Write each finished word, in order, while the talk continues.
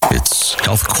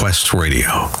Health Quest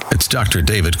Radio. It's Dr.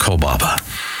 David Kolbaba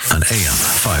on AM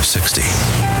 560.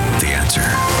 The Answer.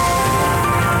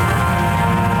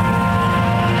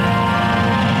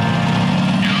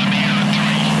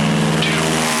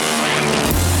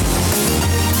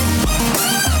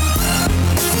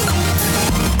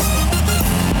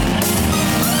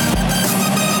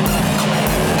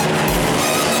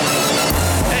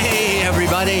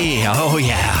 Oh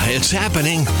yeah, it's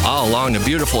happening all along the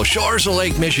beautiful shores of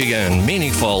Lake Michigan.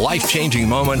 Meaningful, life-changing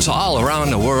moments all around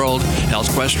the world.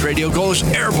 Health Quest Radio goes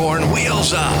airborne,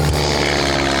 wheels up.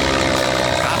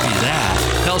 Copy that.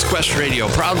 Health Quest Radio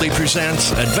proudly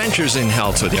presents Adventures in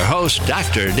Health with your host,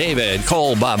 Dr. David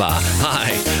Kolbaba.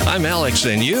 Hi, I'm Alex,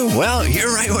 and you? Well,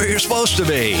 you're right where you're supposed to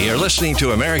be. You're listening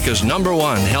to America's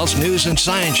 #1 health news and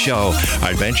science show.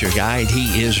 Our adventure guide,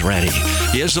 he is ready.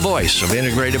 He is the voice of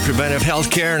integrated preventive health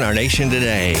care in our nation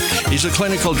today. He's the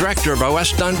clinical director of our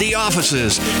West Dundee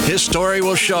offices. His story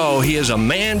will show he is a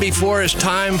man before his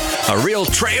time, a real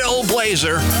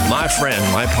trailblazer. My friend,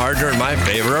 my partner, and my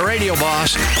favorite radio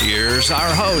boss. Here's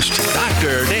our host,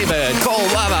 Dr. David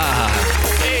Kolbaba.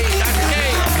 Hey, Dr. K.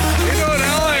 How you doing,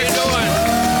 Alex? How you doing?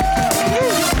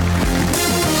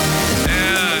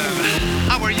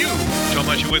 How are you?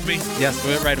 Thomas, you with me? Yes,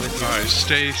 we're right with you. All right,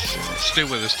 stay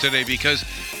with us today, because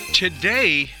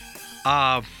today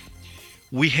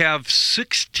we have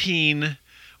 16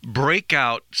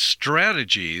 breakout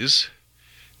strategies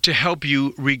to help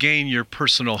you regain your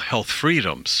personal health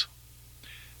freedoms.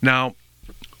 Now,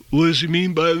 what does he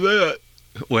mean by that?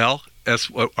 Well, that's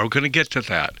what we're going to get to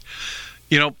that.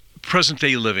 You know, present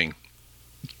day living,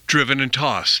 driven and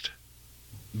tossed.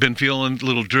 Been feeling a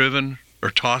little driven or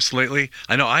tossed lately?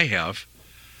 I know I have.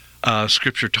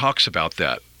 Scripture talks about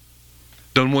that.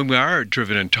 Then when we are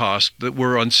driven and tossed, that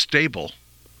we're unstable.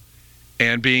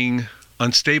 And being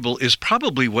unstable is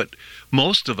probably what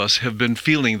most of us have been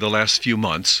feeling the last few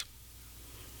months.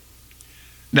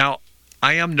 Now,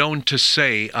 I am known to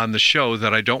say on the show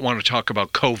that I don't want to talk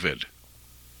about COVID.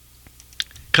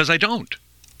 Because I don't.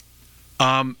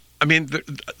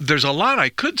 There's a lot I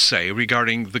could say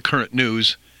regarding the current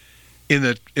news in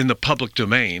the public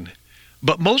domain.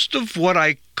 But most of what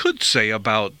I could say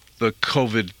about the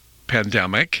COVID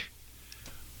pandemic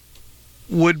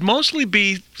would mostly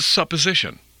be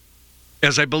supposition,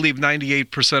 as I believe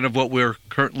 98% of what we're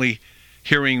currently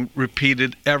hearing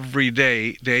repeated every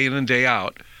day, day in and day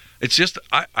out. It's just,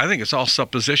 I think it's all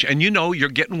supposition. And you're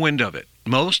getting wind of it.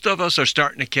 Most of us are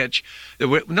starting to catch,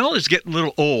 no, it's getting a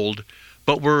little old,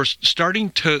 but we're starting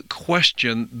to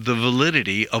question the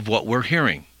validity of what we're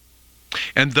hearing.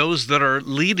 And those that are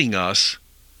leading us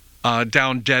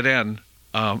down dead-end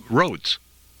roads,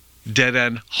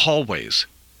 dead-end hallways.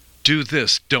 Do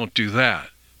this, don't do that.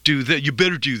 Do that, you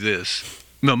better do this.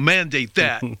 No, mandate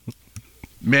that.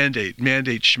 mandate,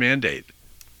 schmandate.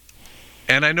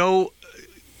 And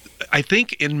I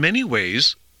think in many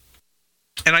ways,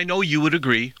 and I know you would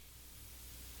agree,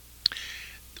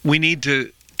 we need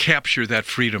to capture that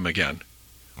freedom again.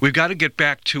 We've got to get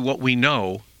back to what we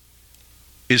know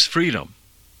is freedom.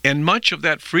 And much of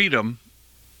that freedom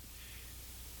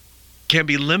can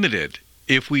be limited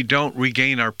if we don't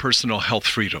regain our personal health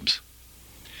freedoms.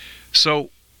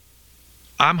 So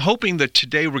I'm hoping that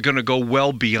today we're going to go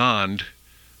well beyond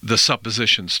the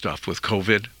supposition stuff with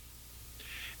COVID.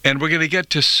 And we're going to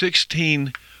get to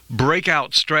 16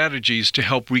 breakout strategies to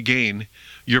help regain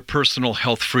your personal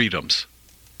health freedoms.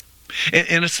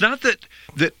 And it's not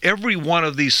that every one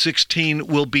of these 16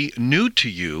 will be new to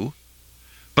you,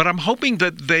 but I'm hoping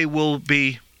that they will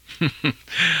be,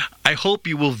 I hope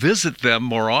you will visit them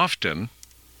more often,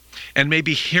 and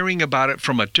maybe hearing about it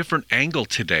from a different angle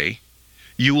today,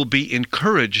 you will be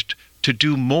encouraged to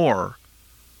do more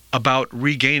about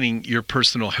regaining your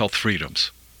personal health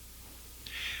freedoms.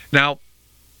 Now,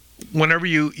 whenever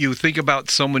you think about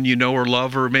someone you know or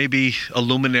love, or maybe a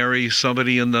luminary,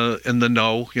 somebody in the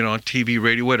know, on TV,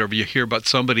 radio, whatever, you hear about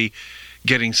somebody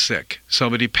getting sick,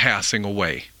 somebody passing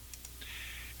away.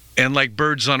 And like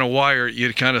birds on a wire,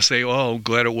 you kind of say, oh, I'm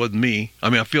glad it wasn't me. I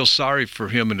mean, I feel sorry for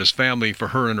him and his family, for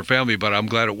her and her family, but I'm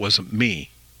glad it wasn't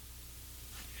me.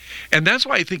 And that's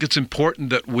why I think it's important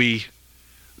that we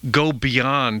go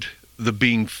beyond the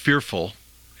being fearful,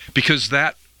 because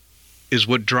that is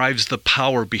what drives the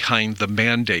power behind the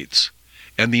mandates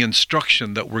and the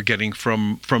instruction that we're getting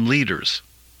from leaders.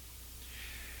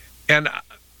 And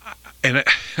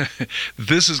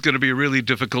this is going to be a really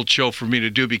difficult show for me to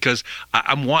do, because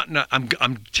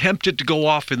I'm tempted to go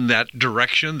off in that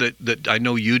direction that I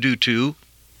know you do too.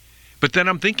 But then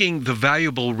I'm thinking the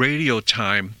valuable radio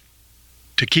time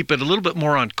to keep it a little bit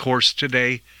more on course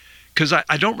today, because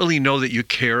I don't really know that you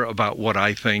care about what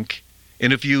I think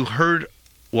And if you heard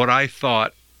what I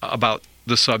thought about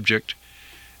the subject,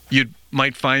 you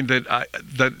might find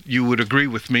that you would agree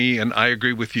with me and I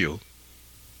agree with you.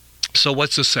 So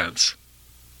what's the sense?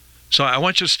 So I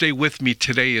want you to stay with me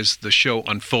today as the show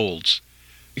unfolds.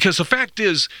 Because the fact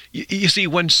is, you see,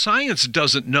 when science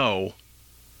doesn't know,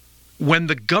 when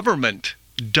the government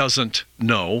doesn't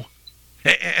know,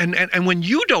 and when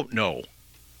you don't know,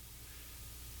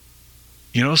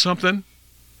 you know something?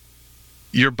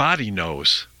 Your body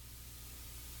knows.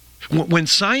 When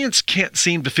science can't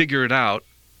seem to figure it out,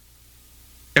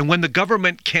 and when the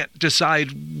government can't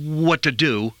decide what to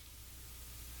do,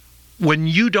 when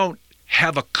you don't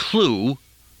have a clue,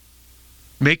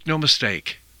 make no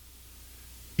mistake,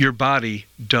 your body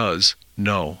does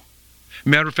know.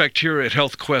 Matter of fact, here at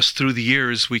Health Quest, through the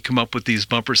years, we come up with these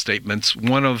bumper statements.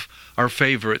 One of our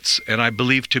favorites, and I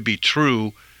believe to be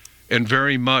true, and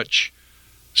very much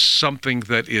something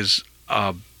that is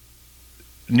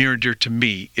near and dear to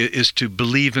me, is to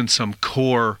believe in some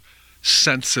core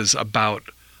senses about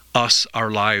us,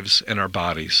 our lives, and our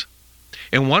bodies.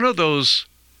 And one of those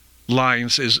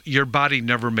lines is, your body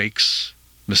never makes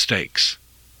mistakes.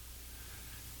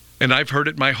 And I've heard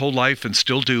it my whole life and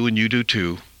still do, and you do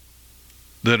too,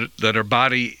 that our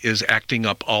body is acting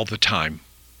up all the time.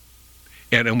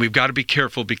 And we've got to be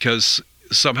careful, because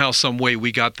somehow, some way,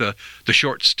 we got the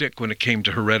short stick when it came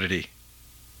to heredity.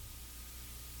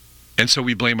 And so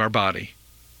we blame our body.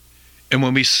 And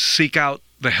when we seek out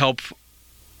the help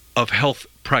of health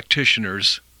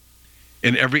practitioners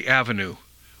in every avenue,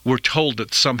 we're told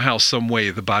that somehow, some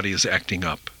way, the body is acting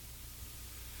up.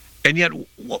 And yet,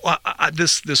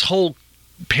 this whole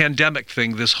pandemic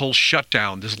thing, this whole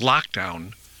shutdown, this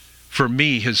lockdown, for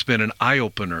me has been an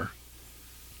eye-opener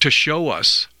to show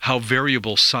us how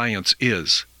variable science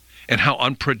is, and how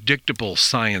unpredictable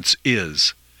science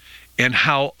is, and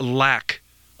how lack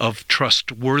of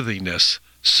trustworthiness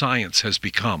science has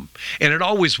become. And it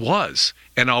always was,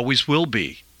 and always will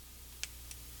be.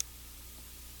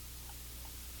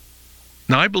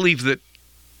 Now, I believe that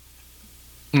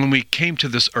when we came to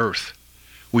this earth,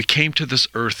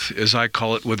 as I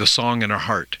call it, with a song in our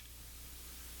heart.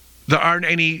 There aren't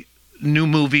any new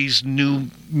movies, new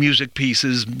music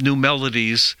pieces, new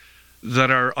melodies that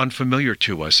are unfamiliar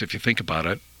to us, if you think about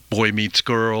it. Boy Meets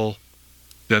Girl,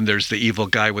 then there's the evil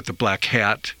guy with the black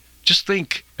hat. Just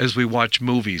think, as we watch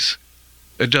movies,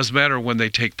 it doesn't matter when they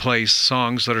take place,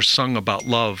 songs that are sung about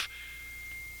love.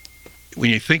 When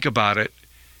you think about it,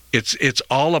 it's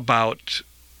all about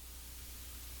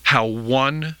how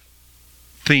one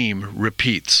theme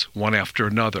repeats one after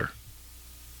another.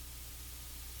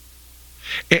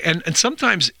 And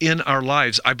sometimes in our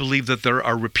lives, I believe that there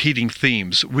are repeating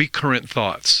themes, recurrent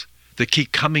thoughts that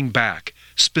keep coming back,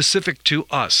 specific to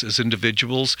us as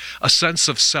individuals, a sense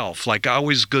of self, like I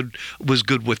was good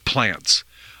with plants,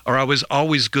 or I was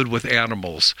always good with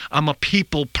animals. I'm a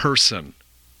people person.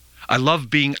 I love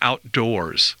being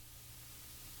outdoors.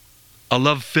 I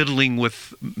love fiddling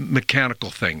with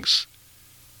mechanical things.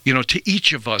 You know, to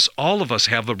each of us, all of us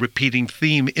have a repeating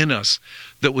theme in us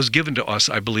that was given to us,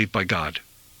 I believe, by God.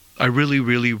 I really,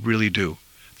 really, really do.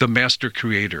 The Master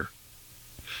Creator.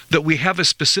 That we have a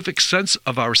specific sense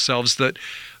of ourselves that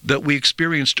we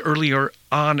experienced earlier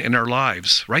on in our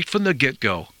lives, right from the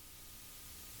get-go.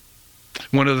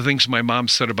 One of the things my mom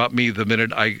said about me the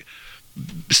minute I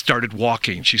started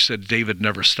walking, she said, David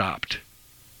never stopped.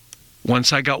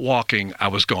 Once I got walking, I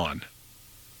was gone.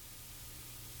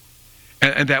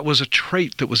 And that was a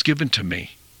trait that was given to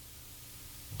me.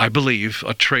 I believe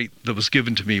a trait that was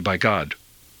given to me by God.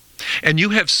 And you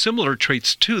have similar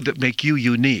traits too that make you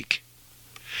unique.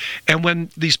 And when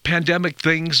these pandemic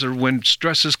things, or when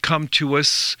stresses come to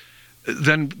us,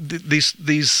 then these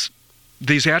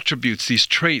attributes, these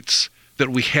traits that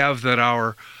we have that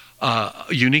are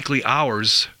uniquely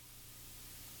ours,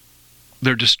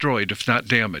 they're destroyed, if not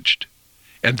damaged.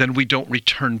 And then we don't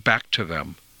return back to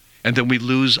them. And then we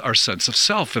lose our sense of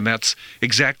self. And that's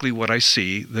exactly what I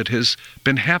see that has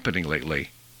been happening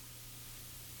lately.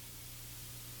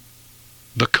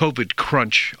 The COVID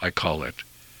crunch, I call it.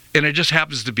 And it just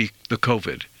happens to be the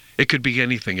COVID. It could be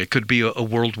anything. It could be a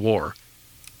world war.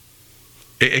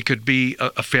 It could be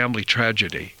a family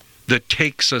tragedy that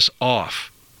takes us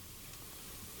off.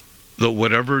 That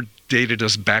whatever dated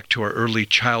us back to our early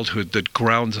childhood, that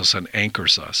grounds us and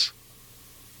anchors us.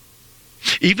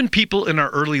 Even people in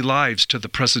our early lives to the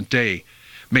present day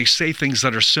may say things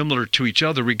that are similar to each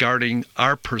other regarding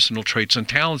our personal traits and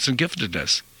talents and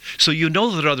giftedness. So you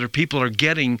know that other people are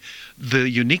getting the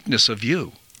uniqueness of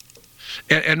you.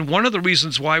 And one of the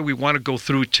reasons why we want to go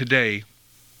through today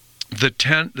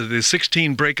the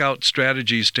 16 breakout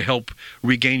strategies to help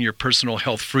regain your personal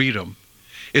health freedom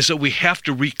is that we have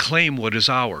to reclaim what is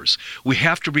ours. We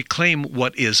have to reclaim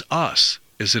what is us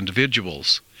as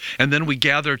individuals. And then we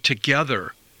gather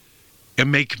together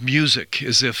and make music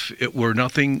as if it were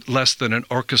nothing less than an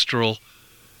orchestral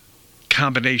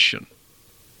compilation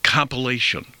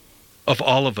of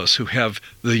all of us who have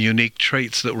the unique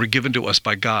traits that were given to us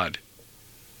by God.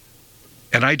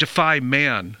 And I defy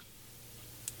man,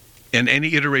 in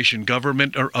any iteration,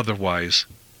 government or otherwise,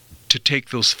 to take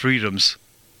those freedoms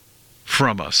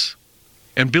from us.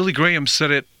 And Billy Graham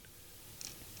said it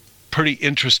pretty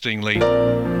interestingly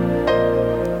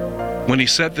when he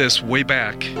said this way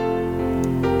back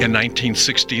in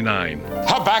 1969.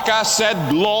 Habakkuk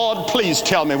said, Lord, please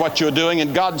tell me what you're doing.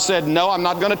 And God said, no, I'm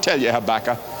not going to tell you,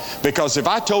 Habakkuk, because if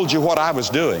I told you what I was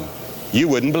doing, you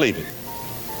wouldn't believe it.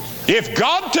 If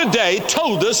God today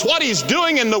told us what He's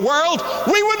doing in the world,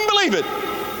 we wouldn't believe it.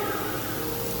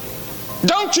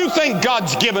 Don't you think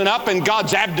God's given up and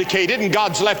God's abdicated and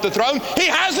God's left the throne? He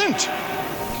hasn't.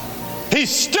 He's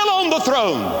still on the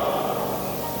throne.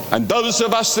 And those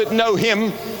of us that know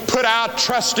Him put our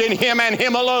trust in Him and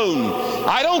Him alone.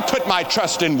 I don't put my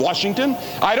trust in Washington.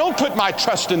 I don't put my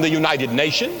trust in the United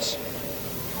Nations.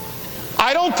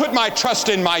 I don't put my trust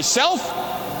in myself.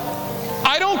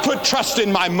 I don't put trust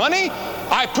in my money.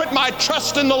 I put my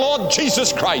trust in the Lord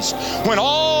Jesus Christ. When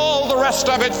all the rest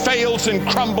of it fails and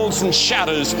crumbles and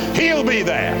shatters, He'll be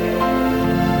there.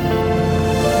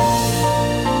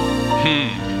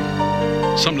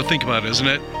 Something to think about, isn't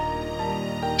it?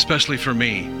 Especially for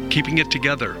me, keeping it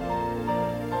together.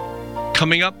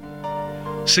 Coming up,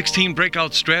 16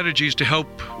 breakout strategies to help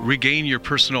regain your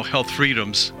personal health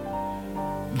freedoms.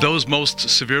 Those most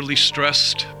severely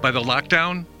stressed by the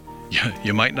lockdown,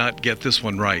 you might not get this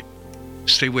one right.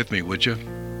 Stay with me, would you?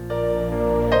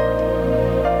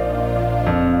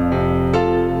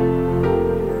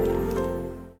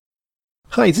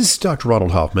 Hi, this is Dr.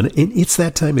 Ronald Hoffman, and it's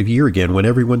that time of year again when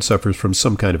everyone suffers from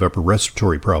some kind of upper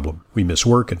respiratory problem. We miss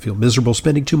work and feel miserable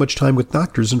spending too much time with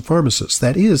doctors and pharmacists.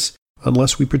 That is,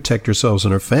 unless we protect ourselves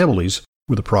and our families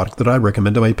with a product that I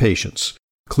recommend to my patients,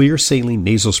 Xlear Saline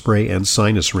Nasal Spray and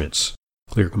Sinus Rinse.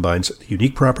 Xlear combines the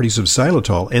unique properties of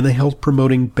xylitol and the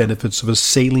health-promoting benefits of a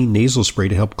saline nasal spray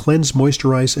to help cleanse,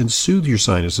 moisturize, and soothe your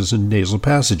sinuses and nasal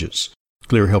passages.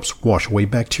 Xlear helps wash away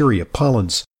bacteria,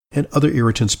 pollens, and other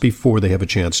irritants before they have a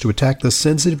chance to attack the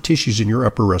sensitive tissues in your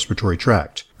upper respiratory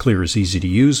tract. Xlear is easy to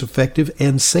use, effective,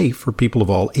 and safe for people of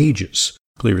all ages.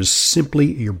 Xlear is simply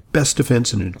your best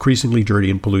defense in an increasingly dirty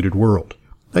and polluted world.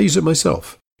 I use it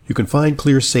myself. You can find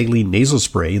Xlear Saline Nasal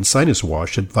Spray and Sinus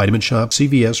Wash at Vitamin Shop,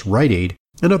 CVS, Rite Aid,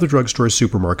 and other drugstores,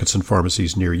 supermarkets, and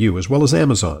pharmacies near you, as well as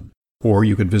Amazon. Or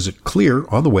you can visit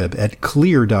Xlear on the web at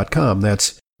xlear.com.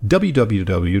 That's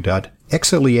www.xlear.com.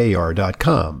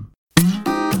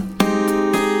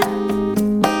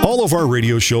 All of our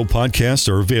radio show podcasts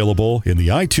are available in the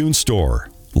iTunes Store.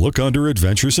 Look under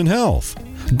Adventures in Health.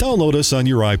 Download us on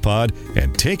your iPod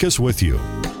and take us with you.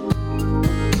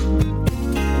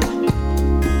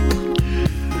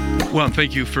 Well, and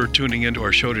thank you for tuning into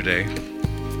our show today.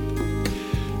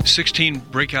 16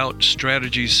 breakout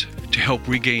strategies to help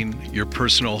regain your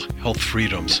personal health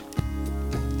freedoms.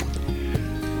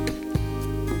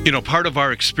 You know, part of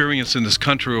our experience in this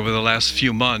country over the last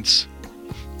few months,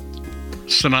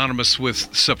 synonymous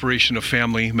with separation of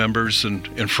family members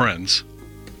and friends.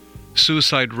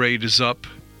 Suicide rate is up.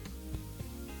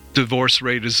 Divorce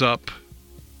rate is up.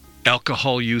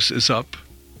 Alcohol use is up.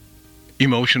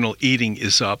 Emotional eating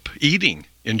is up. Eating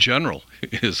in general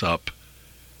is up.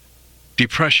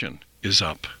 Depression is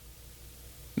up.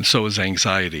 And so is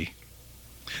anxiety.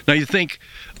 Now you think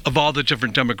of all the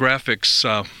different demographics,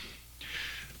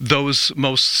 those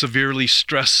most severely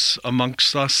stressed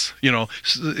amongst us, you know,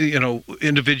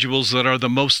 individuals that are the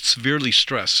most severely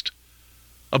stressed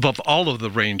above all of the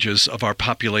ranges of our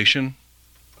population.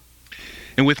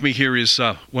 And with me here is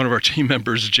one of our team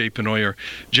members, Jay Penoyer.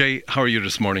 Jay, how are you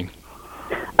this morning?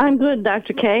 I'm good,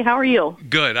 Dr. K. How are you?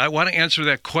 Good. I want to answer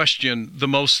that question. The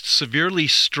most severely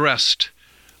stressed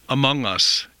among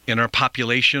us in our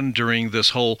population during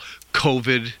this whole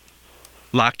COVID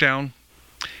lockdown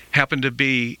happen to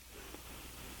be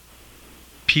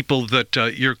people that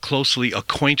you're closely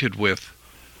acquainted with,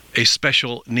 a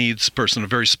special needs person, a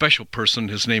very special person.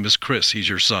 His name is Chris. He's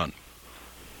your son.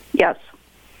 Yes.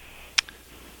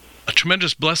 A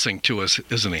tremendous blessing to us,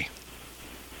 isn't he?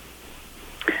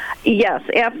 Yes,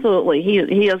 absolutely. He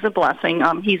is a blessing.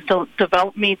 He's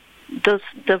developmentally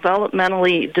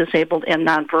disabled and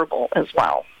nonverbal as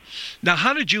well. Now,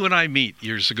 how did you and I meet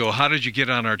years ago? How did you get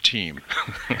on our team?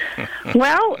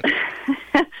 Well,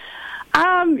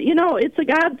 It's a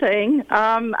God thing.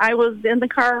 I was in the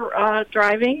car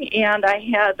driving, and I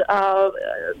had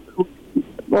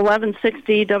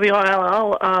 1160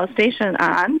 WILL station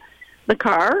on the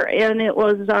car, and it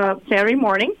was Saturday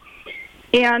morning.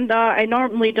 And I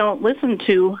normally don't listen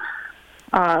to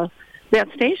that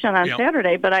station on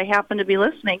Saturday, but I happened to be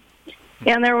listening.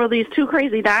 And there were these two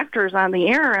crazy doctors on the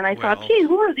air, and I thought, gee,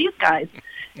 who are these guys?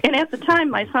 And at the time,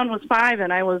 my son was 5,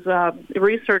 and I was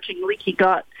researching leaky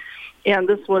gut, and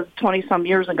this was 20-some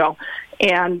years ago.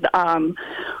 And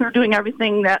we were doing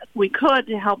everything that we could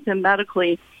to help him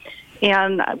medically,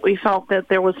 and we felt that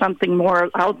there was something more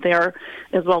out there,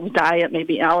 as well as diet,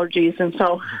 maybe allergies. And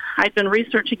so I'd been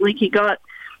researching leaky gut,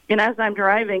 and as I'm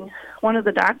driving, one of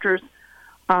the doctors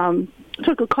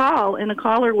took a call, and the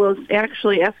caller was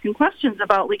actually asking questions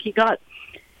about leaky gut.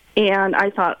 And I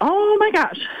thought, oh, my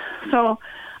gosh. So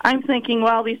I'm thinking,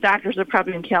 well, these doctors are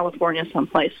probably in California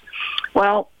someplace.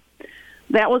 Well,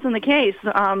 that wasn't the case.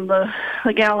 The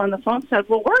gal on the phone said,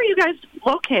 well, where are you guys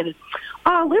located?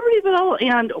 Libertyville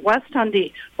and West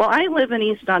Dundee. Well, I live in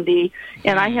East Dundee,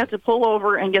 and I had to pull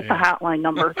over and get the hotline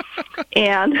number.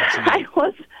 And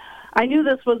I knew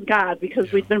this was God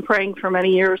because we'd been praying for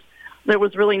many years. There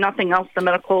was really nothing else the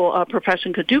medical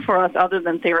profession could do for us other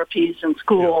than therapies and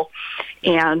school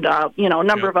and, a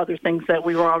number of other things that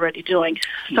we were already doing.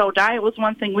 So diet was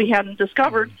one thing we hadn't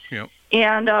discovered.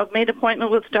 And made an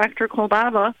appointment with Dr.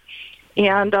 Kolbaba,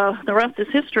 and the rest is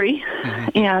history.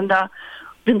 And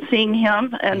been seeing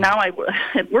him, and now I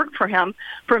had worked for him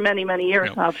for many, many years,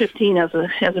 15 as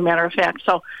a matter of fact.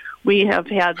 So we have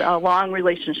had a long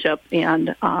relationship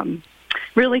and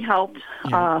really helped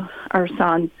our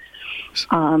son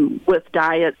with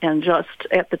diet, and just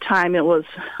at the time it was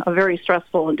a very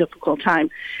stressful and difficult time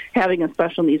having a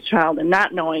special needs child and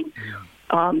not knowing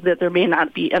that there may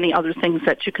not be any other things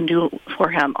that you can do for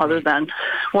him other than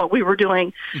what we were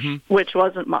doing, which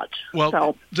wasn't much.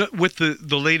 Well, with the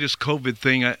latest COVID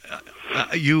thing,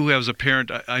 you as a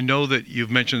parent, I know that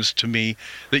you've mentioned this to me,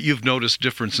 that you've noticed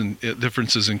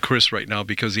differences in Chris right now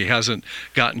because he hasn't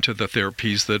gotten to the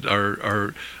therapies that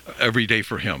are every day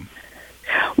for him.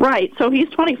 Right. So he's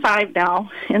 25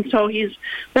 now, and so he's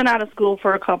been out of school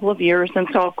for a couple of years. And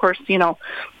so, of course,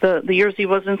 the years he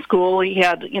was in school, he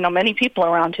had, many people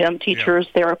around him, teachers,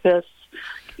 therapists,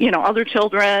 other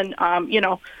children,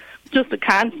 just a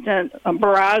constant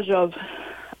barrage of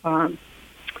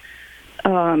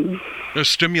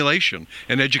stimulation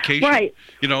and education. Right.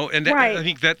 I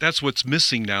think that's what's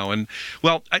missing now. And,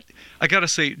 well, I got to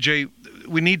say, Jay,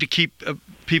 we need to keep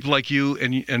people like you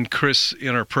and Chris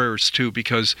in our prayers too,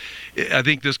 because I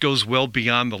think this goes well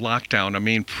beyond the lockdown. I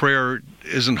mean, prayer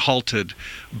isn't halted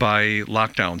by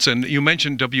lockdowns. And you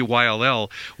mentioned WYLL.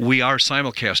 We are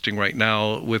simulcasting right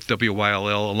now with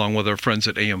WYLL along with our friends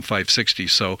at AM 560.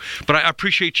 So, but I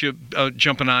appreciate you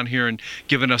jumping on here and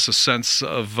giving us a sense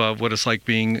of what it's like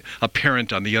being a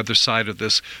parent on the other side of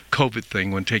this COVID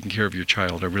thing when taking care of your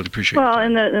child. I really appreciate it. Well,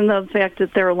 and the fact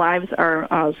that their lives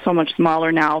are so much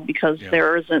smaller now because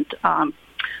there isn't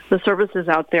the services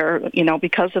out there,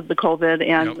 because of the COVID,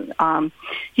 and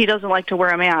he doesn't like to wear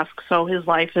a mask, so his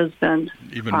life has been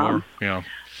even more,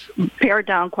 pared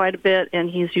down quite a bit, and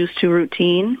he's used to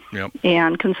routine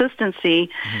and consistency,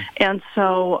 and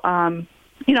so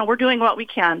we're doing what we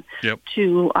can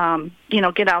to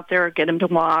get out there, get him to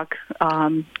walk,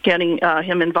 getting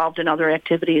him involved in other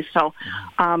activities. So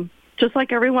just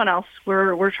like everyone else,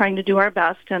 we're trying to do our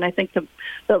best. And I think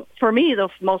for me, the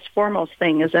most foremost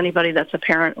thing is anybody that's a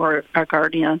parent or a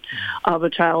guardian of a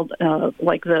child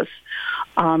like this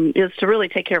is to really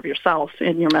take care of yourself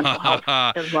and your mental health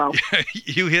as well.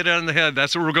 You hit it on the head.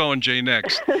 That's where we're going, Jay,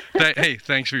 next. Hey,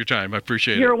 thanks for your time. I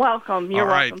appreciate it. You're welcome. You're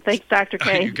welcome. Thanks, Dr.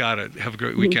 K. You got it. Have a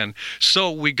great weekend.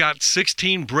 So we got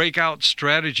 16 breakout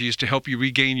strategies to help you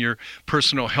regain your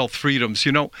personal health freedoms.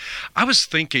 I was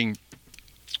thinking,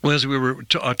 as we were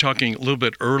talking a little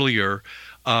bit earlier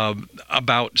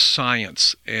about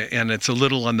science, and it's a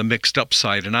little on the mixed up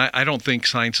side, and I don't think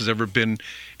science has ever been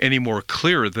any more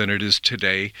clear than it is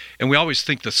today, and we always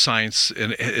think that science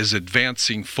is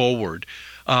advancing forward,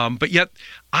 but yet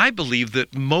I believe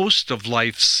that most of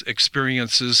life's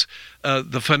experiences,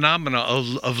 the phenomena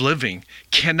of living,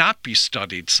 cannot be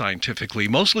studied scientifically,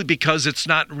 mostly because it's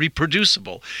not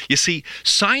reproducible. You see,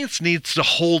 science needs to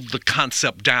hold the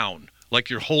concept down, like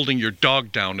you're holding your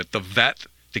dog down at the vet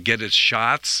to get its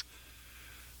shots.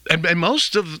 And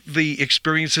most of the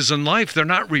experiences in life, they're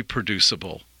not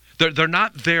reproducible. They're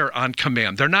not there on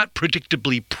command. They're not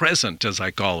predictably present, as I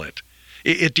call it.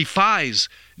 It defies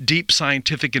deep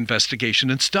scientific investigation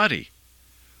and study.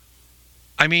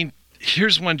 I mean,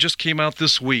 here's one just came out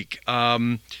this week.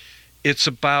 it's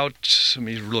about, let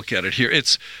me look at it here.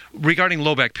 It's regarding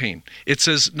low back pain. It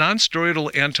says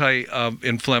non-steroidal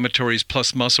anti-inflammatories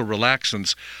plus muscle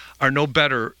relaxants are no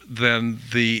better than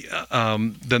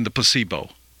the placebo.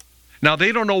 Now,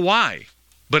 they don't know why,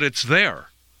 but it's there.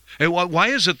 And why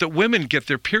is it that women get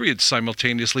their periods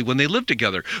simultaneously when they live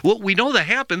together? Well, we know that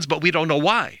happens, but we don't know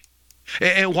why.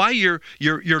 And why your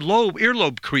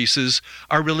earlobe creases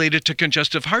are related to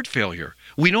congestive heart failure.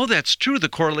 We know that's true. The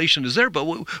correlation is there, but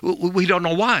we don't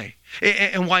know why.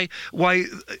 And why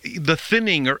the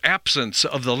thinning or absence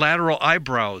of the lateral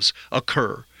eyebrows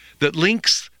occur that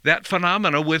links that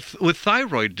phenomena with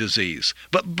thyroid disease.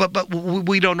 But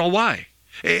we don't know why.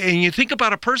 And you think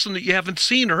about a person that you haven't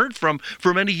seen or heard from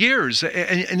for many years,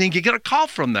 and then you get a call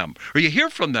from them, or you hear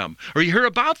from them, or you hear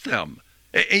about them,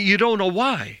 and you don't know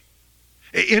why.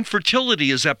 Infertility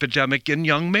is epidemic in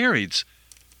young marrieds.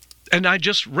 And I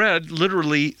just read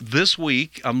literally this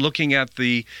week, I'm looking at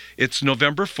it's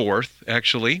November 4th,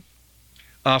 actually,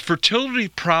 fertility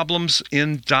problems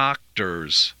in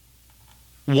doctors.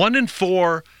 1 in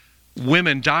 4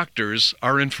 women doctors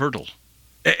are infertile.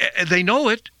 They know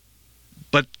it,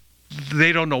 but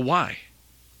they don't know why.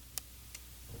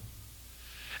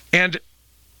 And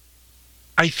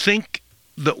I think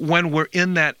that when we're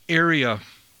in that area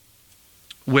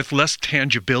with less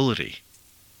tangibility,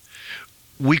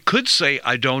 we could say,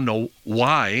 I don't know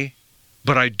why,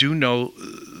 but I do know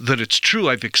that it's true.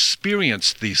 I've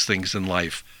experienced these things in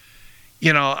life.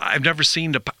 You know, I've never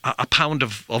seen a pound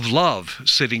of love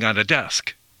sitting on a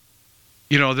desk.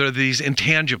 You know, there are these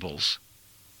intangibles.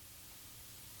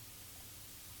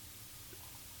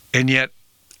 And yet,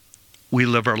 we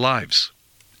live our lives.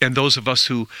 And those of us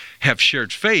who have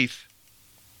shared faith,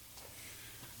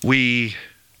 we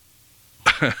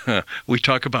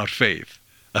talk about faith.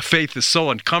 A faith is so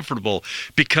uncomfortable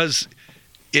because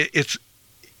it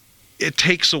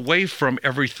takes away from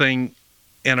everything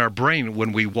in our brain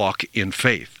when we walk in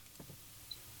faith.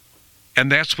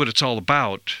 And that's what it's all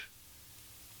about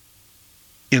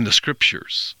in the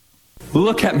scriptures.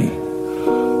 Look at me.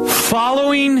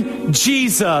 Following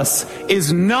Jesus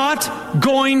is not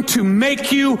going to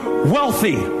make you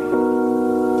wealthy.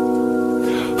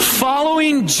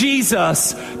 Following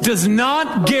Jesus does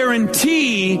not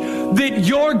guarantee that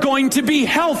you're going to be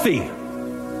healthy.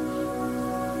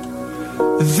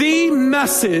 The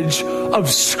message of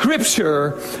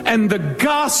Scripture and the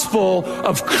gospel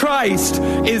of Christ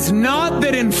is not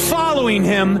that in following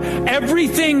Him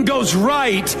everything goes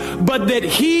right, but that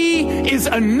He is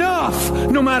enough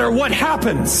no matter what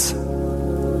happens.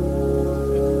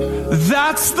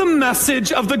 That's the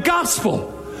message of the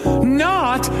gospel.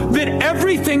 Not that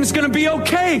everything's going to be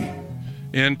okay.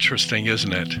 Interesting,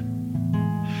 isn't it?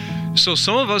 So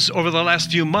some of us over the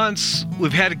last few months,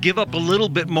 we've had to give up a little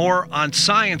bit more on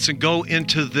science and go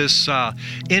into this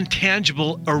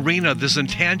intangible arena, this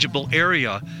intangible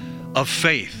area of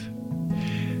faith.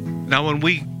 Now, when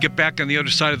we get back on the other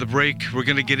side of the break, we're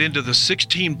going to get into the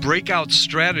 16 breakout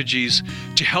strategies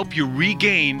to help you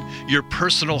regain your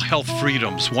personal health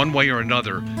freedoms one way or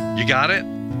another. You got it?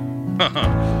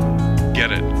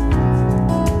 Get it.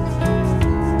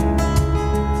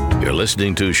 You're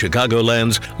listening to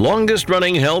Chicagoland's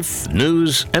longest-running health,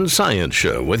 news, and science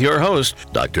show with your host,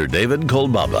 Dr. David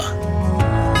Kolbaba.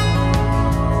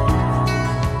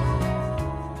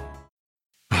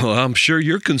 Well, I'm sure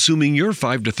you're consuming your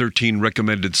 5 to 13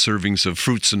 recommended servings of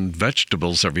fruits and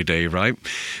vegetables every day, right?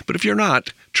 But if you're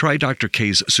not, try Dr.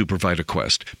 K's Super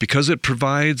VitaQuest because it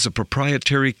provides a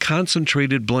proprietary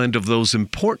concentrated blend of those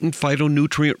important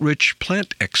phytonutrient-rich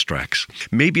plant extracts.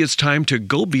 Maybe it's time to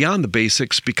go beyond the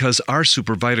basics because our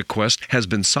Super VitaQuest has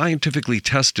been scientifically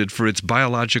tested for its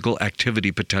biological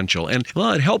activity potential. And,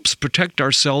 well, it helps protect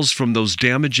our cells from those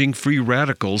damaging free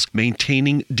radicals,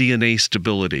 maintaining DNA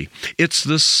stability. It's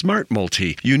the Smart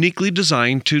Multi, uniquely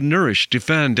designed to nourish,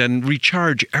 defend, and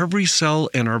recharge every cell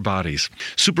in our bodies.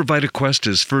 Super VitaQuest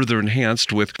is further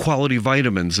enhanced with quality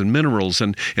vitamins and minerals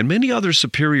and many other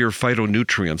superior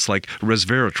phytonutrients like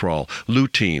resveratrol,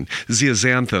 lutein,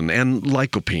 zeaxanthin, and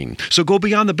lycopene. So go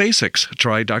beyond the basics.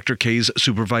 Try Dr. K's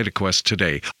Super VitaQuest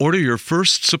today. Order your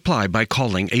first supply by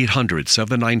calling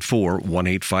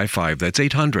 800-794-1855. That's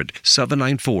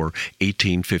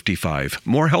 800-794-1855.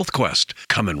 More Health Quest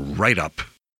coming right up.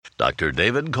 Dr.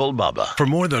 David Kolbaba. For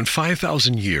more than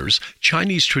 5,000 years,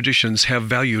 Chinese traditions have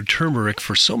valued turmeric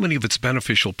for so many of its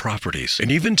beneficial properties.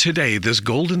 And even today, this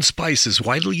golden spice is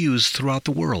widely used throughout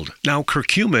the world. Now,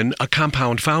 curcumin, a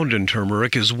compound found in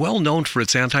turmeric, is well known for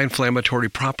its anti-inflammatory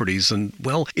properties. And,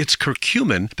 well, it's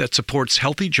curcumin that supports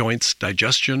healthy joints,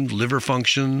 digestion, liver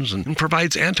functions, and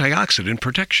provides antioxidant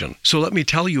protection. So let me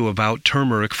tell you about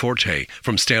Turmeric Forte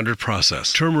from Standard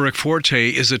Process. Turmeric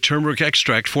Forte is a turmeric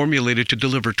extract formulated to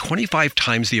deliver 25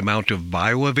 times the amount of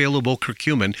bioavailable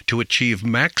curcumin to achieve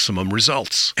maximum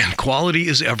results. And quality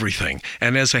is everything.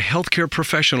 And as a healthcare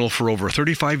professional for over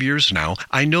 35 years now,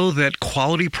 I know that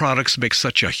quality products make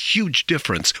such a huge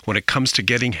difference when it comes to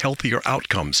getting healthier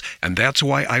outcomes. And that's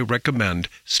why I recommend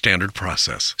Standard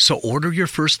Process. So order your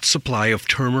first supply of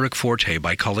Turmeric Forte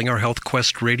by calling our Health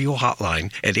Quest radio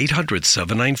hotline at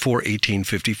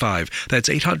 800-794-1855. That's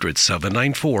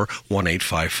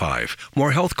 800-794-1855.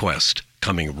 More Health Quest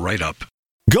coming right up.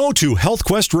 Go to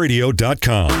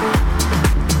healthquestradio.com.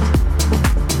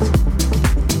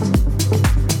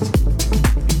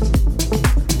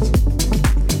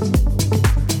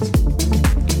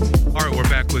 All right, we're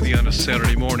back with you on a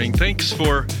Saturday morning. Thanks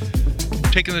for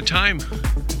taking the time,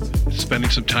 spending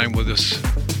some time with us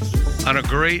on a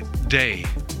great day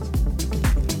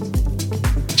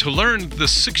to learn the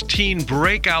 16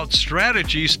 breakout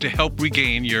strategies to help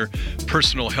regain your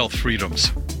personal health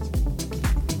freedoms.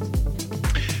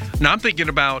 Now, I'm thinking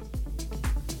about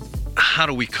how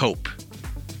do we cope?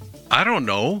 I don't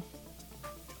know.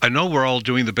 I know we're all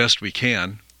doing the best we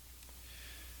can.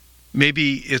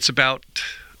 Maybe it's about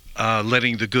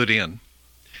letting the good in,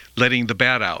 letting the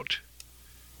bad out,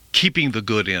 keeping the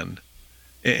good in,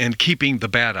 and keeping the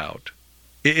bad out.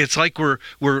 It's like we're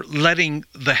letting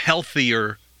the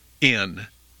healthier in,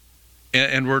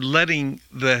 and we're letting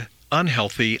the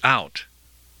unhealthy out.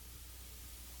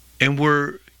 And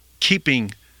we're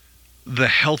keeping the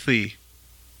healthy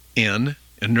in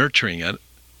and nurturing it,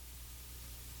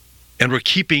 and we're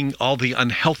keeping all the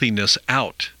unhealthiness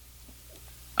out.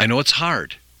 I know it's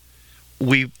hard.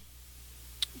 We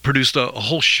produced a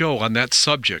whole show on that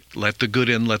subject, let the good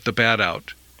in, let the bad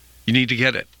out. You need to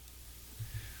get it.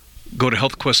 Go to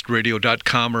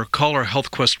healthquestradio.com or call our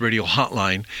HealthQuest Radio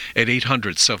hotline at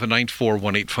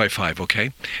 800-794-1855,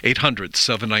 okay?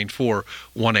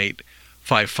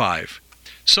 800-794-1855.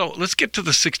 So let's get to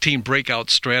the 16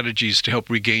 breakout strategies to help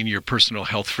regain your personal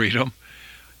health freedom.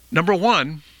 Number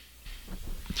one,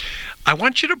 I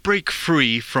want you to break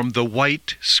free from the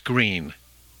white screen.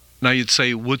 Now you'd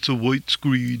say, what's a white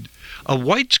screen? A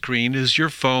white screen is your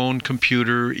phone,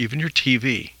 computer, even your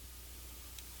TV.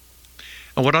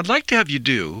 And what I'd like to have you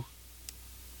do,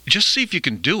 just see if you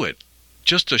can do it,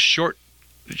 just a short,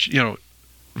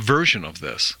 version of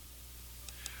this.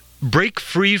 Break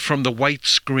free from the white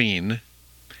screen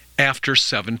after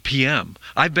 7 p.m.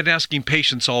 I've been asking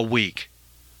patients all week,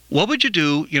 what would you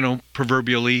do,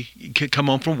 proverbially, you come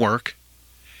home from work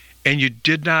and you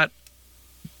did not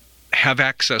have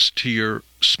access to your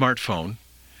smartphone,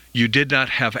 you did not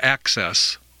have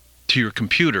access to your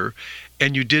computer,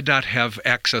 and you did not have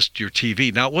access to your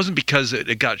TV. Now, it wasn't because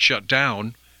it got shut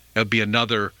down. It would be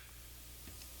another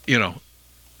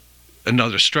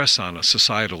stress on us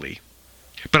societally.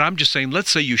 But I'm just saying,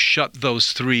 let's say you shut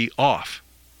those three off.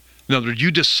 In other words, you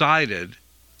decided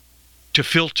to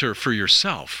filter for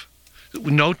yourself.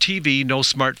 No TV, no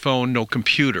smartphone, no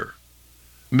computer.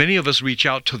 Many of us reach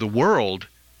out to the world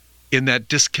in that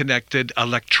disconnected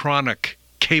electronic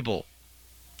cable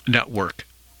network.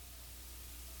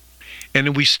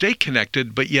 And we stay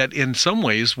connected, but yet in some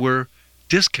ways we're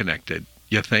disconnected,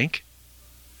 you think?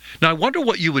 Now, I wonder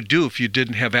what you would do if you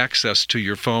didn't have access to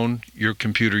your phone, your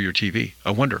computer, your TV.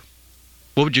 I wonder.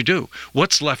 What would you do?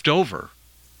 What's left over?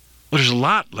 Well, there's a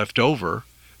lot left over.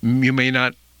 You may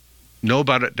not know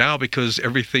about it now because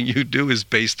everything you do is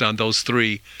based on those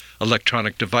three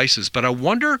electronic devices. But I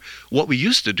wonder what we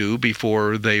used to do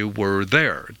before they were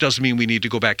there. It doesn't mean we need to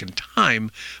go back in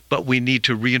time, but we need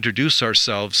to reintroduce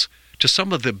ourselves to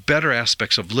some of the better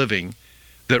aspects of living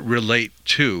that relate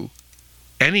to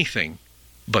anything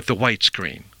but the white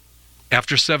screen.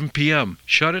 After 7 p.m.,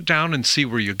 shut it down and see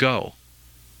where you go.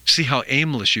 See how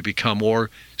aimless you become,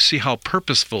 or see how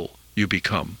purposeful you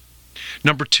become.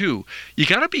 Number two, you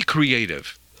got to be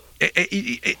creative.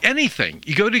 Anything.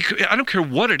 I don't care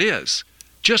what it is.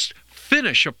 Just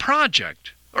finish a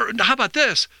project. Or how about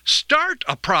this? Start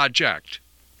a project.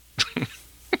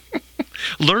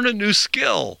 Learn a new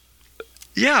skill.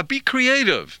 Yeah, be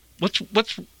creative.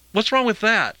 What's wrong with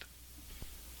that?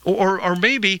 Or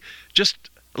maybe just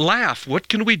laugh. What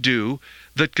can we do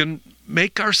that can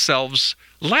make ourselves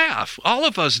laugh. All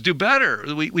of us do better.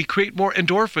 We create more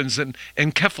endorphins and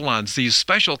enkephalons, these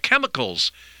special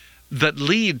chemicals that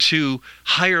lead to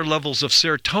higher levels of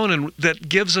serotonin that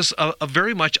gives us a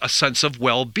very much a sense of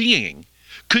well-being.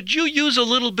 Could you use a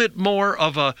little bit more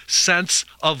of a sense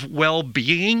of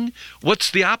well-being?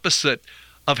 What's the opposite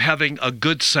of having a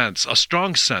good sense, a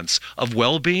strong sense of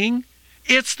well-being?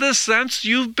 It's the sense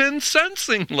you've been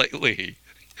sensing lately.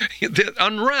 The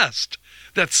unrest,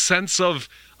 that sense of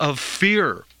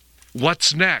fear.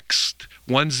 What's next?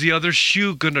 When's the other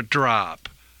shoe going to drop?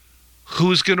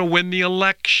 Who's going to win the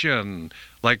election?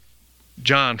 Like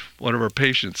John, one of our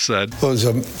patients, said. Well,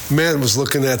 a man was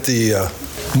looking at the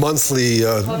monthly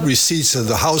receipts of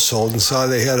the household and saw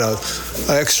they had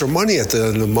extra money at the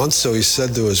end of the month, so he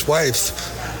said to his wife,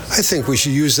 I think we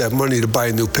should use that money to buy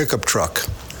a new pickup truck.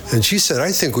 And she said,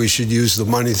 I think we should use the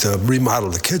money to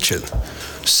remodel the kitchen.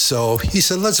 So he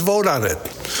said, let's vote on it.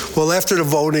 Well, after the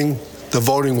voting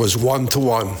was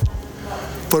 1-1.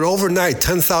 But overnight,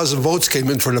 10,000 votes came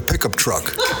in for the pickup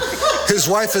truck. His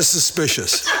wife is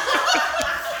suspicious.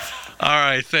 All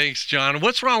right, thanks, John.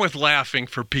 What's wrong with laughing,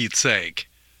 for Pete's sake?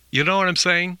 You know what I'm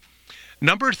saying?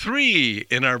 Number 3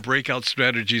 in our breakout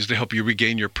strategies to help you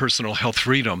regain your personal health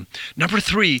freedom. Number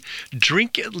 3,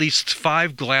 drink at least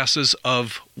 5 glasses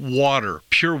of water,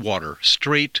 pure water,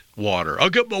 straight water.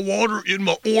 I'll get my water in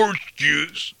my orange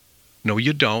juice. No,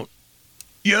 you don't.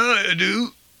 Yeah, I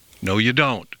do. No, you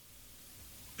don't.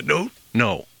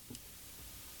 No.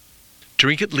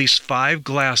 Drink at least 5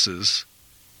 glasses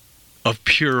of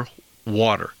pure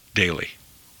water daily.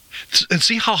 And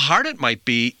see how hard it might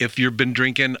be if you've been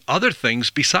drinking other things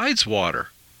besides water.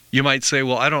 You might say,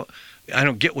 well, I don't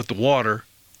get with the water.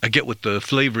 I get with the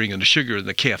flavoring and the sugar and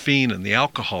the caffeine and the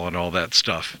alcohol and all that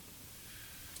stuff.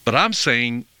 But I'm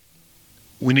saying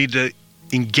we need to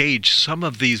engage some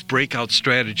of these breakout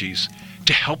strategies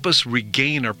to help us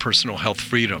regain our personal health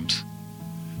freedoms.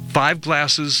 5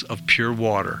 glasses of pure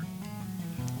water.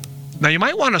 Now, you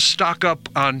might want to stock up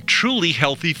on truly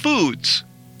healthy foods.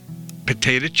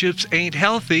 Potato chips ain't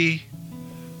healthy.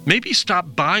 Maybe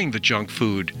stop buying the junk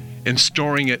food and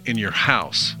storing it in your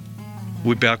house.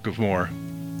 We'll be back with more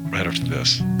right after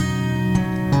this.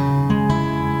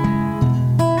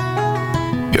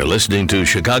 You're listening to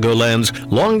Chicagoland's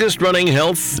longest-running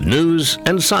health, news,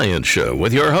 and science show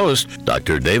with your host,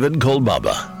 Dr. David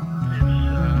Kolbaba.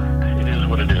 It is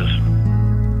what it is.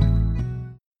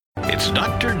 It's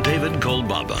Dr. David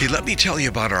Kolbaba. Hey, let me tell you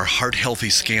about our Heart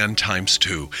Healthy Scan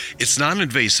 ×2. It's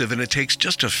non-invasive and it takes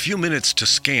just a few minutes to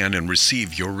scan and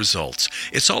receive your results.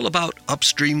 It's all about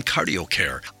upstream cardio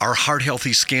care. Our Heart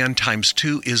Healthy Scan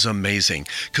 ×2 is amazing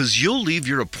because you'll leave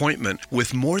your appointment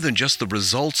with more than just the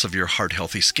results of your Heart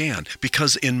Healthy Scan,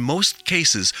 because in most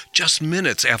cases, just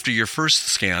minutes after your first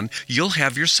scan, you'll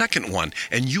have your second one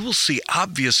and you will see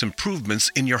obvious improvements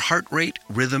in your heart rate,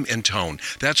 rhythm, and tone.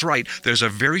 That's right, there's a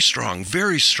very strong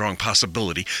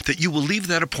possibility that you will leave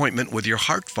that appointment with your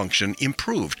heart function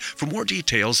improved. For more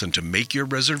details and to make your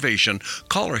reservation,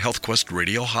 call our HealthQuest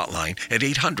radio hotline at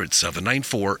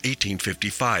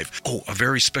 800-794-1855. Oh, a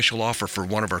very special offer for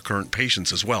one of our current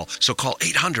patients as well. So call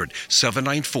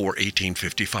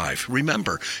 800-794-1855.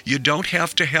 Remember, you don't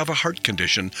have to have a heart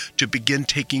condition to begin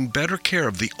taking better care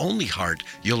of the only heart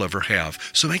you'll ever have.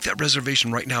 So make that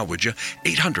reservation right now, would you?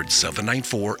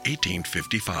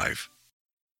 800-794-1855.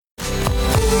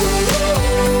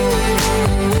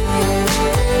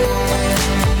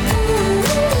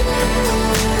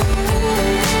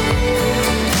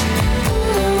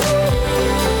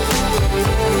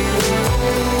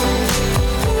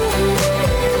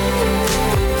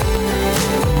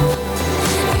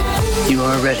 You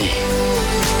are ready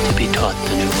to be taught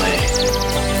the new way.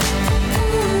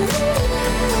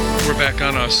 We're back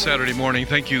on a Saturday morning.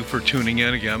 Thank you for tuning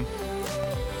in again.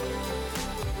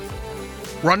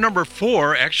 We're on number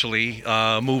 4, actually,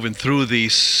 moving through the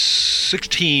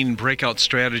 16 breakout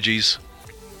strategies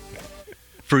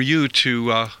for you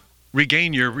to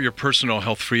regain your personal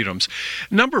health freedoms.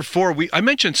 Number 4, I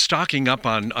mentioned stocking up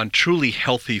on truly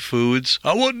healthy foods.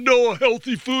 I wouldn't know a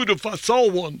healthy food if I saw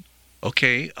one.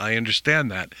 Okay, I understand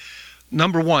that.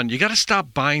 Number 1, you got to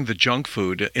stop buying the junk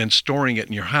food and storing it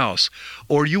in your house,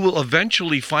 or you will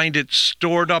eventually find it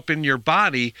stored up in your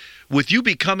body with you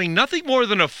becoming nothing more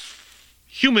than a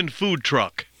human food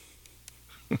truck.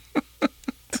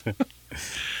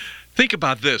 Think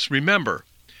about this. Remember,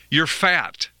 your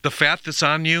fat, the fat that's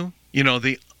on you,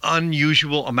 the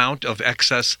unusual amount of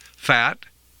excess fat,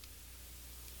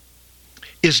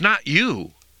 is not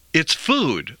you. It's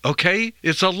food, okay?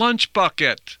 It's a lunch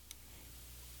bucket.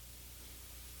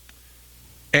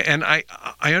 And I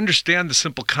understand the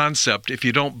simple concept. If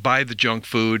you don't buy the junk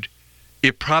food,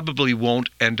 it probably won't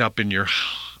end up in your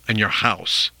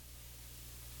house.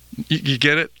 You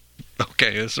get it?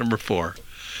 Okay, that's number 4.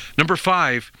 Number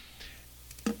 5,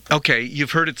 okay,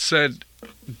 you've heard it said,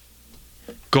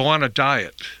 go on a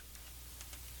diet.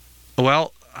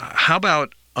 Well, how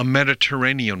about a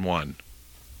Mediterranean one?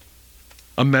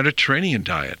 A Mediterranean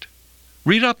diet.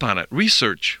 Read up on it.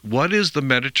 Research. What is the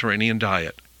Mediterranean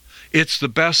diet? It's the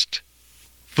best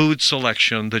food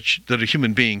selection that a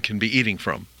human being can be eating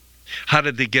from. How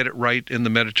did they get it right in the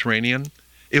Mediterranean?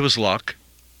 It was luck.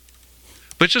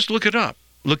 But just look it up.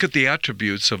 Look at the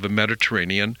attributes of a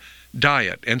Mediterranean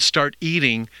diet and start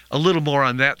eating a little more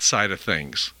on that side of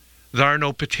things. There are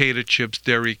no potato chips,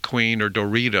 Dairy Queen, or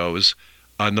Doritos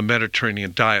on the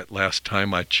Mediterranean diet last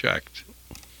time I checked.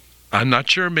 I'm not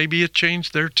sure. Maybe it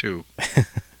changed there too.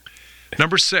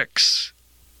 Number 6,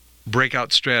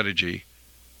 breakout strategy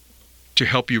to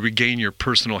help you regain your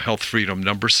personal health freedom.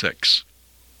 Number 6,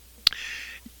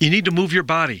 you need to move your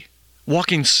body.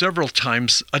 Walking several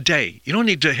times a day. You don't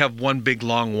need to have one big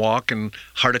long walk and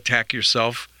heart attack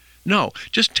yourself. No,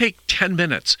 just take 10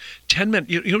 minutes. 10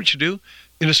 minutes. You know what you do?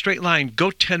 In a straight line,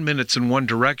 go 10 minutes in one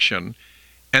direction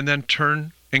and then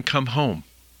turn and come home.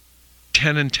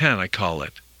 10 and 10, I call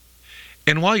it.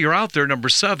 And while you're out there, number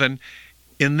 7,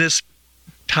 in this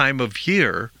time of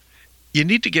year, you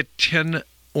need to get 10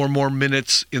 or more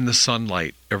minutes in the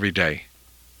sunlight every day.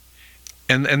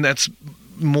 And that's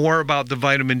more about the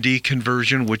vitamin D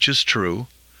conversion, which is true,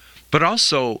 but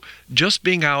also just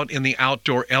being out in the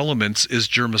outdoor elements is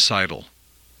germicidal.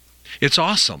 It's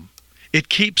awesome. It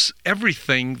keeps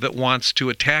everything that wants to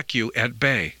attack you at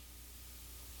bay.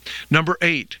 Number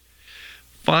 8,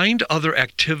 find other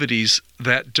activities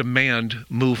that demand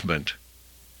movement.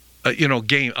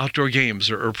 Outdoor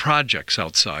games or projects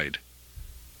outside.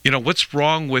 What's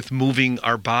wrong with moving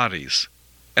our bodies?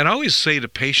 And I always say to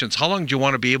patients, how long do you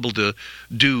want to be able to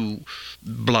do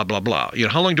blah, blah, blah?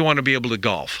 How long do you want to be able to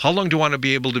golf? How long do you want to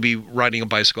be able to be riding a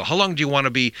bicycle? How long do you want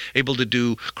to be able to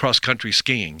do cross-country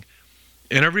skiing?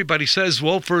 And everybody says,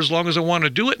 well, for as long as I want to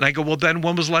do it. And I go, well, then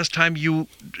when was the last time you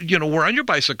were on your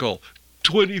bicycle?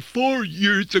 24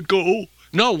 years ago.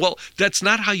 No, well, that's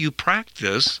not how you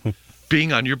practice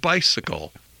being on your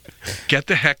bicycle. Get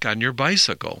the heck on your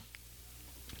bicycle.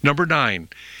 Number 9,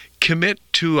 commit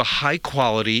to a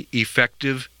high-quality,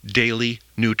 effective daily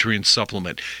nutrient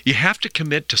supplement. You have to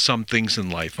commit to some things in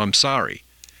life. I'm sorry.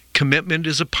 Commitment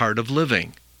is a part of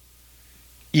living.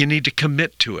 You need to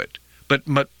commit to it. But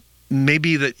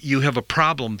maybe that you have a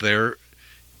problem there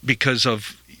because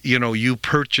of, you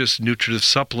purchase nutritive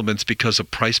supplements because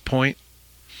of price point.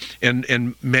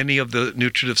 And many of the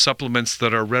nutritive supplements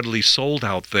that are readily sold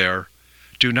out there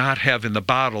do not have in the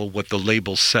bottle what the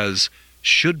label says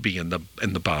should be in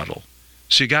the bottle.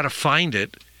 So you got to find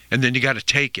it, and then you got to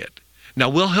take it. Now,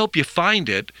 we'll help you find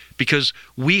it because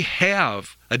we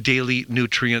have a daily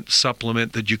nutrient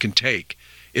supplement that you can take.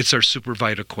 It's our Super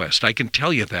Vita Quest. I can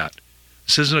tell you that.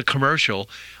 This isn't a commercial.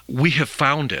 We have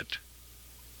found it.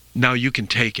 Now you can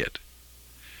take it.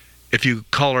 If you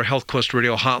call our Health Quest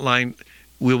Radio hotline,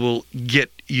 we will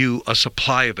get you a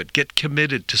supply of it. Get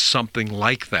committed to something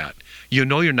like that. You're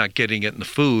not getting it in the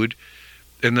food.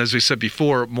 And as we said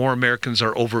before, more Americans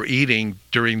are overeating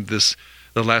during the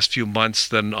last few months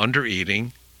than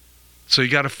undereating. So you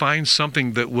got to find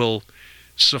something that will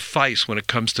suffice when it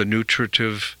comes to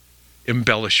nutritive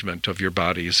embellishment of your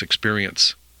body's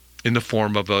experience in the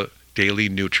form of a daily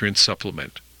nutrient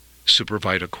supplement, Super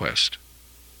Vita Quest.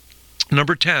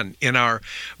 Number 10, in our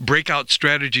breakout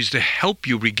strategies to help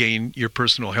you regain your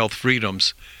personal health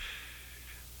freedoms,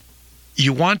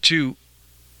 you want to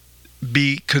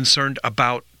be concerned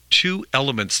about 2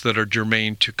 elements that are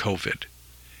germane to COVID,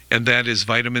 and that is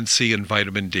vitamin C and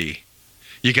vitamin D.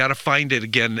 You got to find it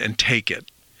again and take it.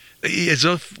 As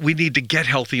if we need to get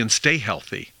healthy and stay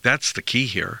healthy. That's the key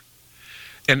here.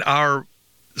 And our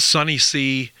Sunny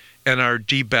C and our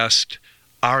D-Best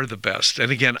are the best.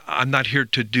 And again, I'm not here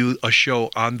to do a show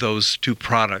on those 2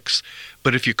 products,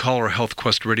 but if you call our Health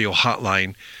Quest Radio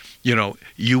hotline,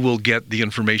 you will get the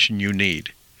information you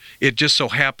need. It just so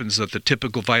happens that the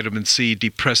typical vitamin C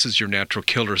depresses your natural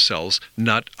killer cells,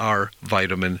 not our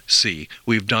vitamin C.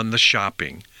 We've done the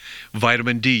shopping.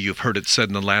 Vitamin D, you've heard it said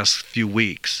in the last few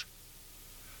weeks.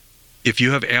 If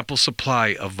you have ample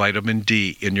supply of vitamin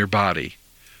D in your body,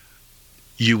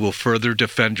 you will further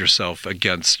defend yourself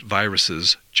against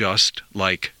viruses just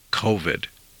like COVID.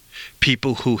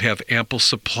 People who have ample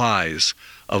supplies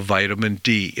of vitamin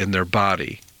D in their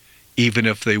body, even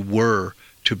if they were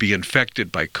to be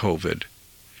infected by COVID,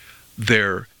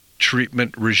 their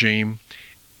treatment regime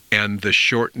and the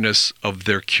shortness of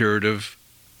their curative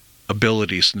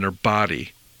abilities in their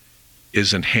body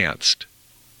is enhanced.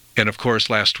 And of course,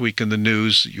 last week in the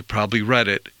news, you probably read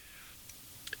it,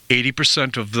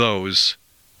 80% of those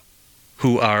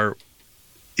who are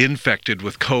infected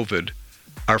with COVID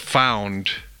are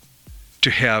found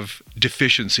to have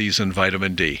deficiencies in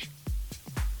vitamin D.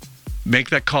 Make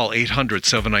that call,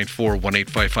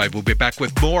 800-794-1855. We'll be back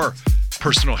with more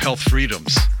personal health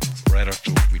freedoms right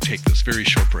after we take this very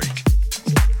short break.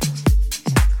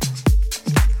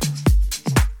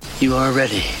 You are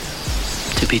ready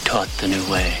to be taught the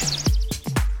new way.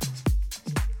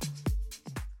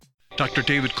 Dr.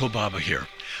 David Kolbaba here.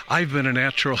 I've been a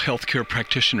natural health care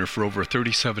practitioner for over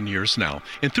 37 years now,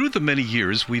 and through the many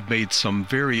years, we've made some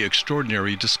very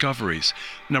extraordinary discoveries.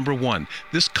 Number one,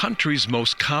 this country's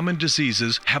most common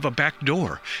diseases have a back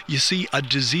door. You see, a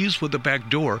disease with a back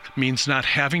door means not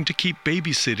having to keep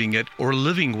babysitting it or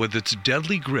living with its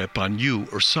deadly grip on you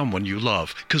or someone you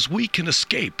love, because we can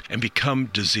escape and become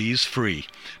disease-free.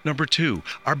 Number two,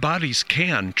 our bodies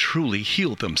can truly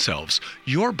heal themselves.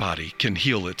 Your body can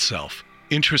heal itself.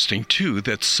 Interesting, too,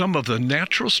 that some of the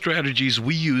natural strategies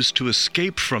we use to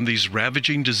escape from these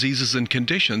ravaging diseases and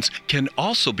conditions can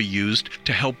also be used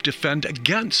to help defend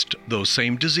against those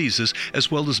same diseases, as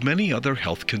well as many other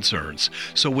health concerns.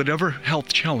 So whatever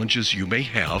health challenges you may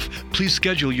have, please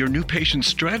schedule your new patient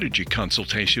strategy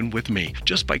consultation with me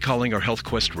just by calling our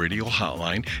HealthQuest radio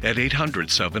hotline at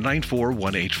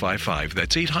 800-794-1855.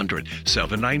 That's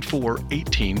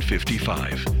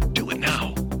 800-794-1855. Do it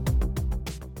now.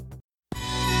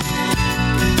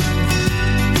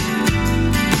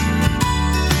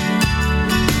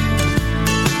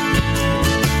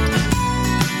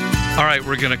 All right,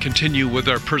 we're going to continue with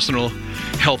our personal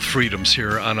health freedoms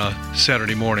here on a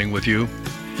Saturday morning with you.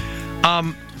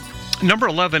 Number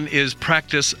 11 is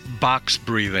practice box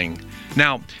breathing.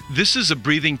 Now, this is a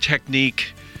breathing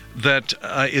technique that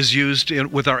is used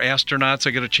with our astronauts.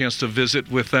 I get a chance to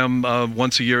visit with them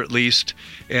once a year at least,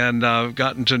 and I've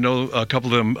gotten to know a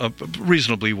couple of them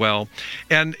reasonably well.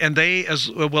 And they, as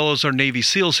well as our Navy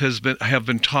SEALs, have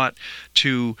been taught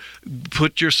to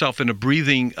put yourself in a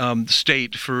breathing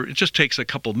state for, it just takes a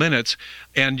couple minutes,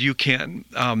 and you can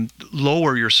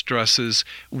lower your stresses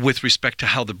with respect to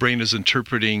how the brain is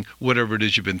interpreting whatever it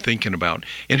is you've been thinking about.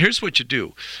 And here's what you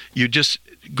do. You just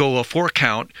go a 4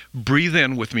 count, breathe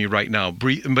in with me right now,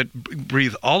 breathe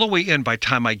all the way in by the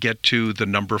time I get to the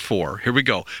number 4. Here we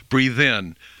go. Breathe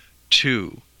in,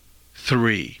 2,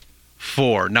 3,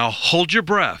 4. Now hold your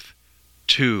breath,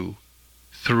 2,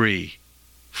 3,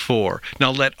 4.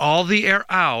 Now let all the air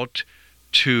out,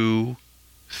 2,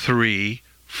 3,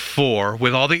 4.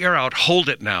 With all the air out, hold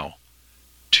it now,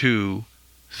 2,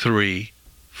 3,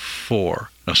 4.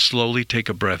 Now slowly take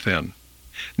a breath in.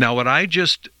 Now what I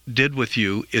just did with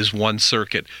you is one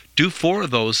circuit. Do 4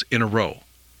 of those in a row,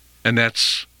 and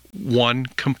that's one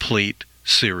complete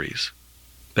series.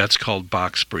 That's called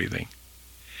box breathing.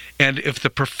 And if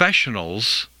the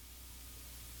professionals,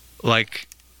 like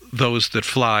those that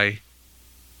fly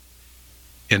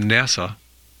in NASA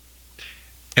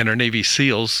and our Navy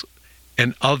SEALs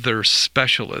and other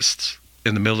specialists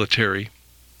in the military,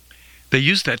 they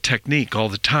use that technique all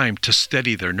the time to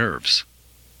steady their nerves.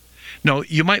 Now,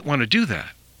 you might want to do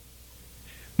that.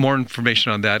 More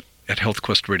information on that at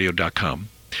healthquestradio.com.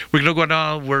 We're going to go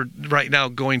now. We're right now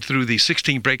going through the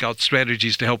 16 breakout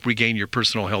strategies to help regain your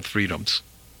personal health freedoms.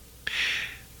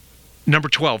 Number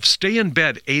 12, stay in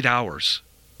bed 8 hours,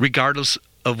 regardless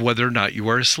of whether or not you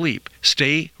are asleep.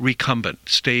 Stay recumbent,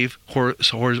 stay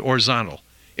horizontal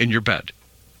in your bed.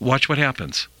 Watch what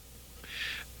happens.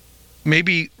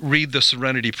 Maybe read the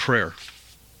Serenity Prayer.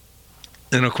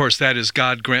 And of course, that is,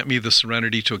 God, grant me the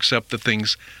serenity to accept the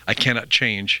things I cannot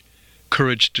change,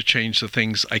 courage to change the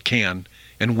things I can,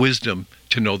 and wisdom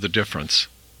to know the difference.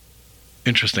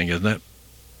 Interesting, isn't it?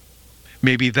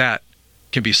 Maybe that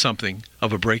can be something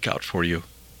of a breakout for you.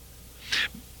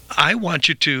 I want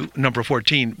you to, number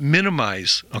 14,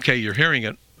 minimize. Okay, you're hearing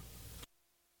it.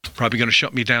 Probably going to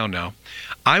shut me down now.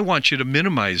 I want you to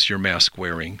minimize your mask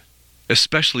wearing,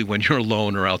 especially when you're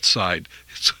alone or outside.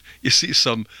 You see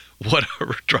some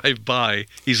whatever drive by,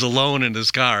 he's alone in his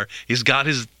car, he's got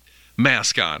his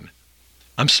mask on.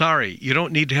 I'm sorry, you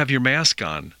don't need to have your mask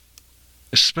on,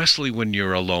 especially when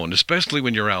you're alone, especially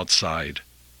when you're outside.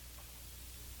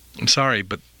 I'm sorry,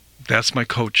 but that's my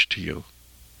coach to you.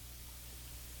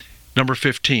 Number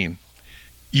 15,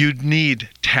 you need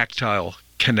tactile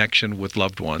connection with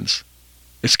loved ones.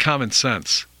 It's common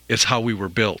sense. It's how we were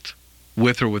built,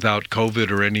 with or without COVID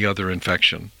or any other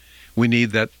infection. We need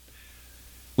that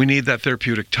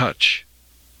therapeutic touch.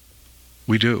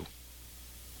 We do.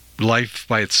 life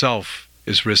by itself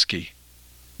is risky.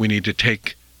 We need to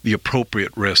take the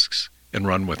appropriate risks and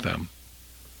run with them.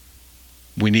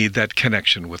 We need that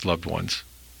connection with loved ones.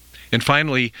 And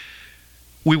finally,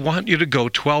 we want you to go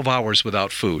 12 hours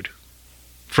without food,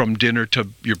 from dinner to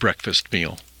your breakfast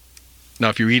meal. Now,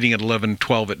 if you're eating at 11,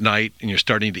 12 at night and you're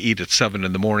starting to eat at 7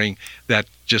 in the morning, that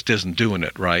just isn't doing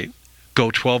it, right?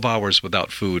 Go 12 hours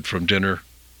without food from dinner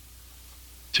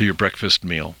to your breakfast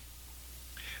meal.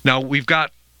 Now, we've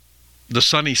got the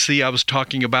Sunny C I was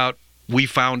talking about. We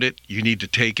found it. You need to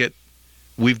take it.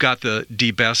 We've got the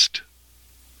D-Best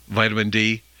vitamin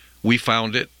D. We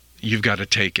found it. You've got to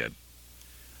take it.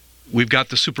 We've got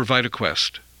the Super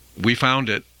VitaQuest. We found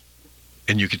it,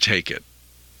 and you can take it.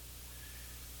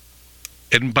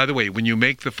 And by the way, when you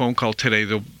make the phone call today,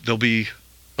 there'll be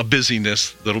a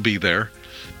busyness that'll be there.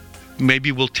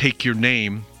 Maybe we'll take your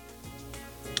name,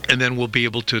 and then we'll be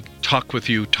able to talk with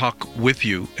you,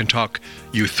 and talk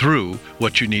you through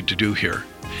what you need to do here.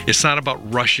 It's not about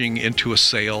rushing into a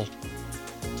sale.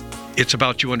 It's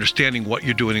about you understanding what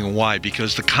you're doing and why,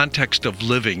 because the context of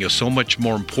living is so much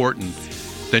more important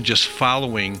than just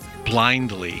following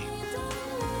blindly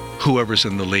whoever's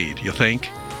in the lead, you think?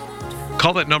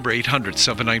 Call that number,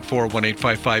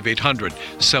 800-794-1855,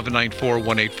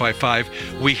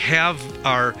 800-794-1855. We have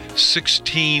our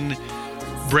 16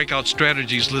 breakout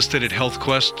strategies listed at Health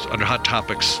Quest under Hot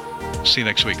Topics. See you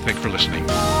next week. Thanks for listening.